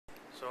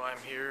So I'm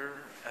here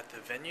at the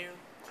venue,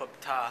 Club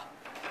Ta.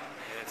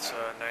 It's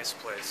a nice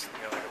place.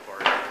 We got like a bar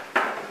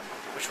here,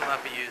 which will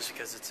not be used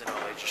because it's an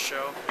all-ages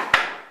show.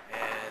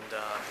 And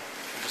I'm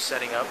just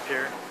setting up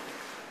here.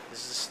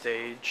 This is the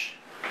stage.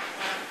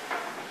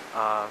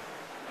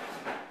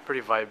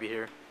 Pretty vibey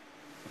here.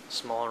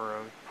 Smaller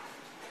room.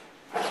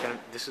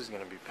 This is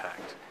gonna be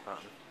packed.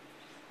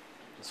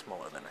 It's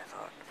smaller than I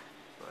thought,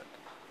 but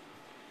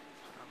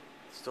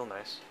still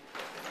nice.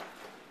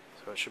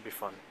 So it should be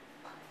fun.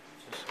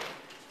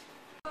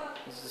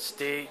 This is the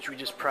stage we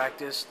just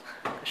practiced.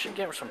 I should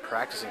get some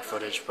practicing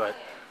footage, but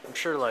I'm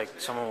sure like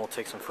someone will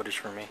take some footage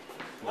for me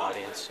in the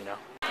audience, you know.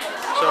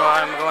 So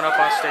I'm going up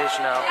on stage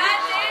now.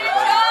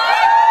 Everybody.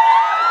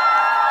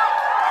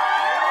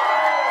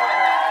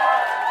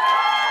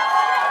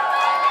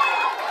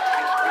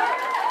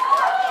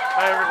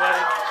 Hi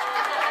everybody.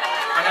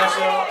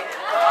 안녕하세요.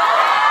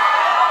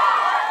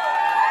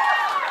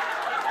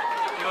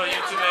 이거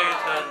유튜브에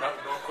일단 넣을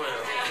거예요.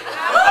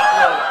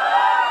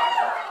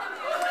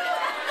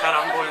 잘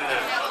안 보이는데.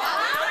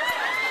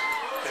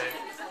 Okay.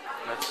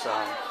 That's the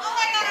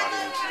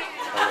audience.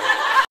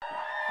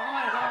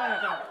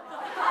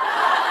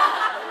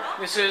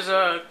 This is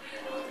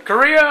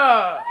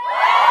Korea.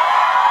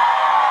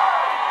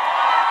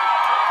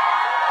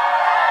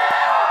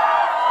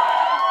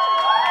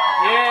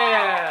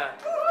 Yeah.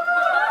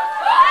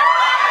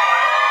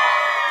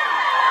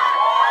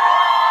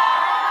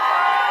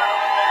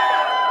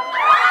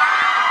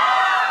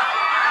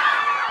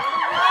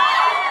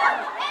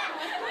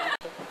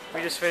 We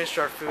just finished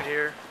our food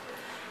here,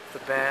 the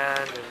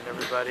band and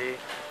everybody.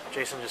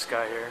 Jason just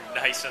got here.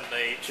 Nice and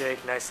late.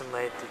 Jake, nice and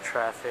late through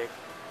traffic.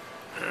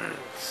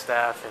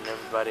 Staff and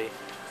everybody.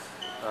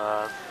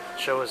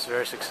 Show was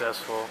very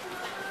successful.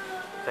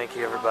 Thank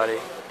you everybody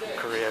in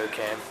Korea who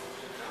came.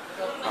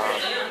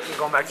 I'm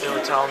going back to the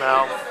hotel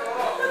now.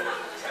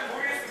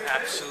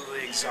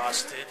 Absolutely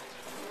exhausted.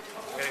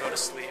 I'm gonna go to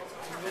sleep.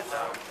 And,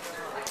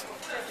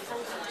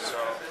 so,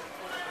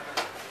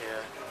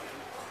 yeah.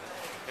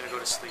 I'm gonna go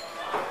to sleep.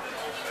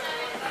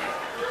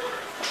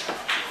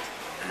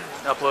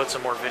 Upload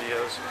some more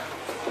videos.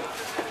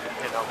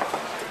 You know.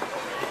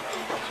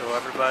 So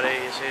everybody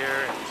is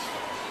here.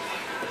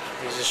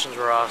 Musicians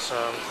were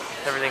awesome.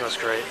 Everything was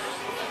great.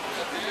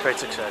 Great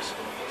success.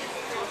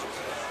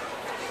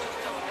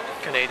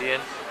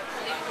 Canadian.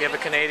 We have a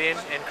Canadian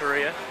in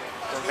Korea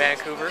from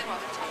Vancouver.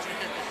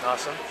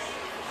 Awesome.